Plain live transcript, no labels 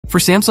For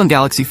Samsung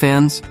Galaxy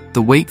fans,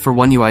 the wait for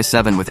One UI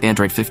 7 with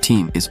Android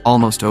 15 is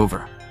almost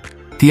over.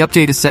 The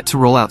update is set to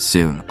roll out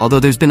soon,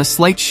 although there's been a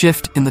slight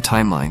shift in the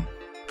timeline.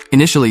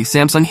 Initially,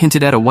 Samsung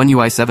hinted at a One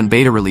UI 7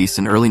 beta release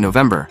in early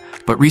November,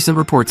 but recent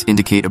reports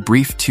indicate a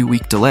brief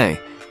 2-week delay,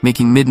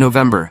 making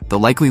mid-November the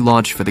likely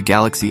launch for the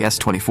Galaxy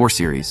S24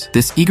 series.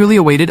 This eagerly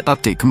awaited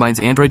update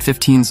combines Android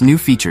 15's new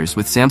features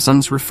with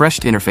Samsung's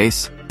refreshed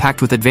interface,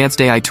 packed with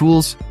advanced AI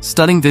tools,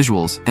 stunning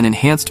visuals, and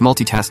enhanced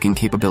multitasking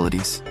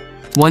capabilities.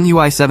 One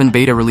UI 7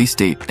 beta release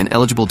date and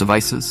eligible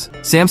devices.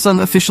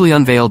 Samsung officially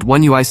unveiled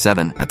One UI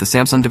 7 at the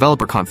Samsung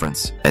Developer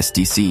Conference,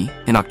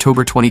 SDC, in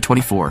October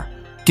 2024,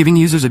 giving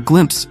users a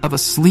glimpse of a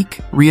sleek,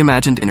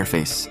 reimagined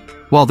interface.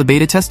 While the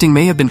beta testing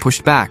may have been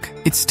pushed back,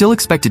 it's still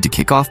expected to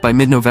kick off by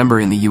mid-November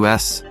in the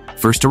US,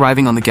 first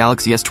arriving on the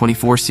Galaxy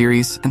S24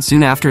 series and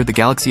soon after the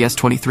Galaxy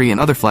S23 and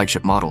other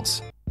flagship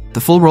models. The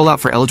full rollout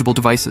for eligible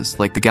devices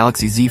like the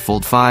Galaxy Z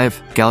Fold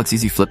 5, Galaxy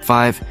Z Flip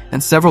 5,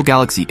 and several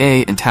Galaxy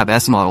A and Tab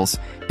S models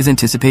is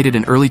anticipated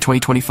in early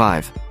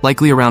 2025,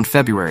 likely around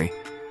February,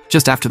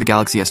 just after the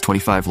Galaxy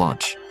S25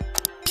 launch.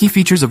 Key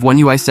features of One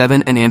UI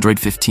 7 and Android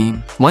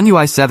 15. One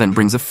UI 7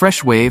 brings a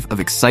fresh wave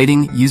of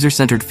exciting,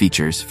 user-centered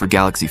features for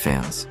Galaxy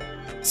fans.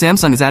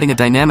 Samsung is adding a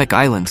dynamic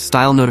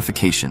island-style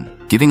notification,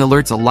 giving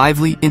alerts a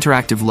lively,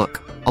 interactive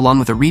look, along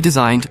with a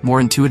redesigned, more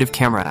intuitive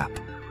camera app.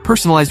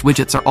 Personalized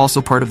widgets are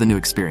also part of the new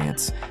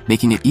experience,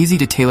 making it easy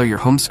to tailor your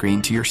home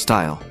screen to your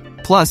style.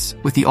 Plus,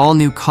 with the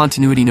all-new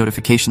Continuity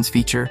Notifications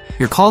feature,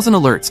 your calls and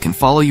alerts can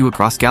follow you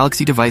across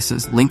Galaxy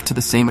devices linked to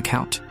the same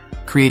account,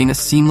 creating a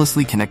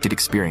seamlessly connected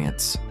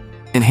experience.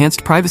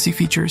 Enhanced privacy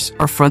features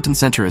are front and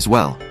center as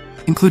well,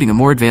 including a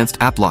more advanced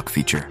app lock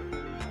feature,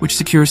 which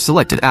secures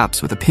selected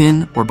apps with a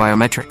PIN or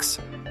biometrics.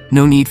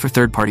 No need for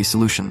third-party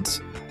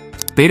solutions.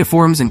 Beta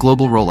forums and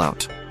global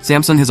rollout.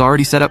 Samsung has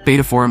already set up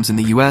beta forums in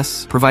the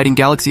US, providing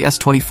Galaxy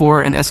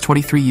S24 and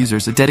S23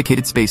 users a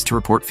dedicated space to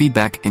report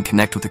feedback and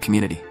connect with the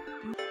community.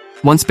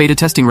 Once beta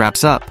testing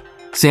wraps up,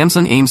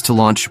 Samsung aims to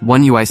launch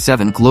One UI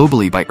 7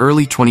 globally by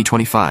early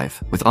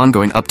 2025, with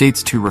ongoing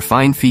updates to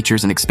refine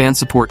features and expand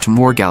support to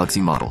more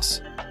Galaxy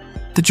models.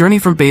 The journey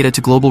from beta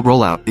to global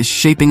rollout is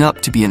shaping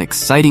up to be an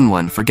exciting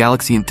one for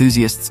Galaxy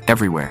enthusiasts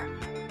everywhere.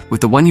 With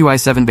the One UI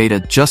 7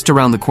 beta just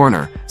around the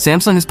corner,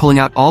 Samsung is pulling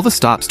out all the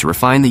stops to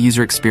refine the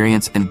user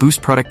experience and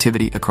boost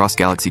productivity across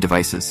Galaxy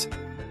devices.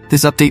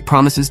 This update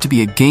promises to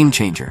be a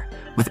game-changer,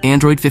 with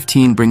Android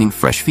 15 bringing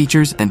fresh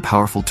features and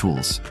powerful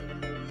tools.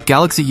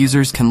 Galaxy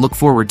users can look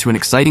forward to an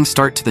exciting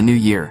start to the new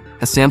year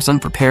as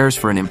Samsung prepares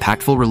for an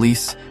impactful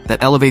release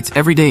that elevates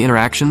everyday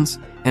interactions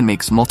and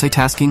makes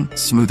multitasking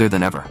smoother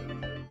than ever.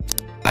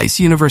 Ice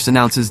Universe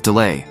announces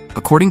delay.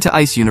 According to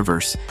Ice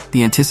Universe,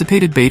 the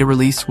anticipated beta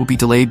release will be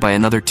delayed by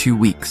another 2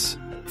 weeks.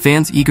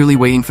 Fans eagerly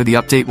waiting for the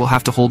update will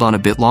have to hold on a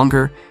bit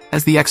longer,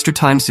 as the extra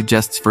time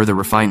suggests further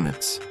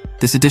refinements.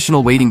 This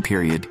additional waiting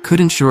period could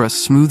ensure a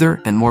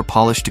smoother and more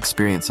polished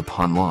experience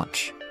upon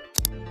launch.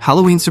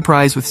 Halloween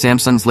surprise with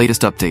Samsung's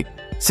latest update.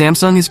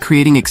 Samsung is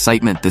creating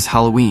excitement this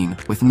Halloween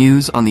with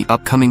news on the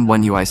upcoming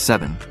One UI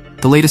 7.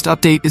 The latest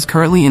update is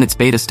currently in its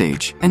beta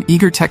stage, and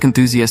eager tech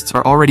enthusiasts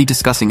are already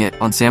discussing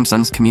it on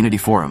Samsung's community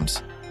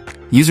forums.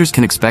 Users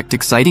can expect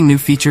exciting new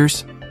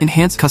features,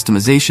 enhanced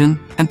customization,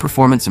 and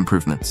performance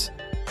improvements.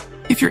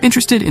 If you're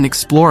interested in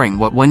exploring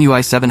what One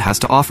UI 7 has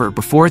to offer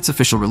before its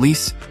official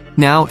release,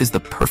 now is the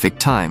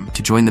perfect time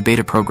to join the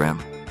beta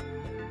program.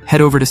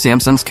 Head over to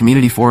Samsung's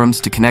community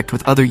forums to connect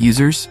with other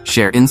users,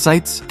 share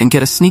insights, and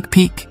get a sneak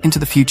peek into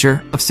the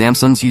future of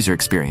Samsung's user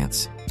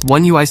experience.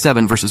 One UI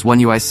 7 versus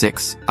One UI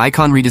 6,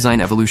 Icon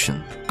Redesign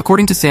Evolution.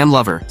 According to Sam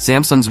Lover,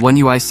 Samsung's One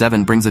UI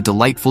 7 brings a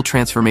delightful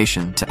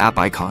transformation to app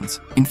icons,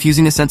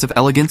 infusing a sense of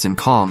elegance and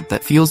calm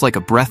that feels like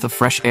a breath of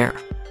fresh air.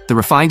 The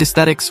refined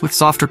aesthetics with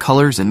softer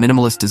colors and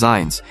minimalist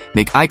designs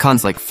make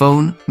icons like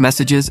phone,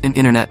 messages, and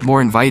internet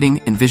more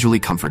inviting and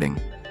visually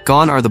comforting.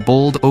 Gone are the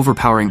bold,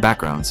 overpowering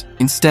backgrounds.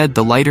 Instead,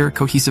 the lighter,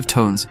 cohesive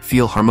tones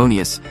feel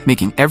harmonious,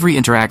 making every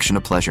interaction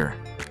a pleasure.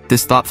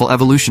 This thoughtful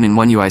evolution in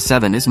One UI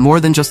 7 is more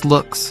than just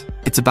looks.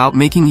 It's about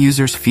making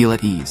users feel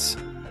at ease.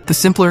 The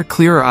simpler,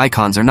 clearer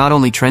icons are not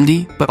only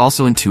trendy, but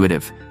also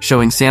intuitive,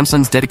 showing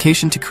Samsung's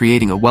dedication to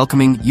creating a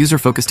welcoming,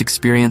 user-focused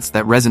experience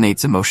that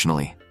resonates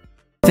emotionally.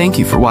 Thank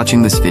you for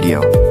watching this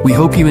video. We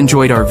hope you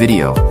enjoyed our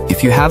video.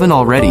 If you haven't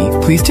already,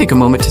 please take a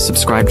moment to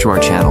subscribe to our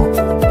channel.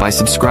 By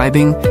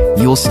subscribing,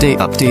 you'll stay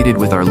updated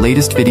with our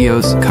latest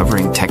videos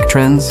covering tech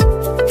trends,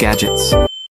 gadgets,